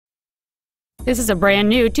This is a brand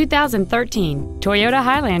new 2013 Toyota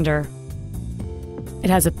Highlander. It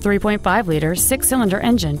has a 3.5-liter six-cylinder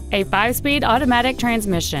engine, a 5-speed automatic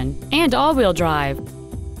transmission, and all-wheel drive.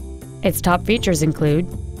 Its top features include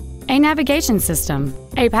a navigation system,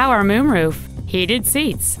 a power moonroof, heated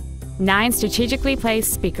seats, 9 strategically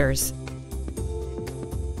placed speakers,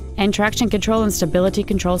 and traction control and stability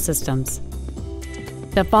control systems.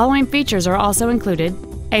 The following features are also included: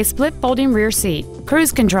 a split folding rear seat,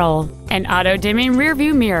 cruise control, an auto-dimming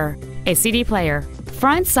rear-view mirror, a CD player,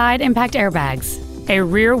 front side impact airbags, a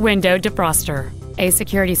rear window defroster, a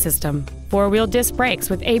security system, 4-wheel disc brakes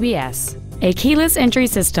with ABS, a keyless entry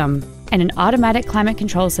system, and an automatic climate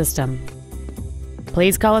control system.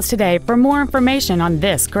 Please call us today for more information on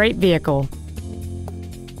this great vehicle.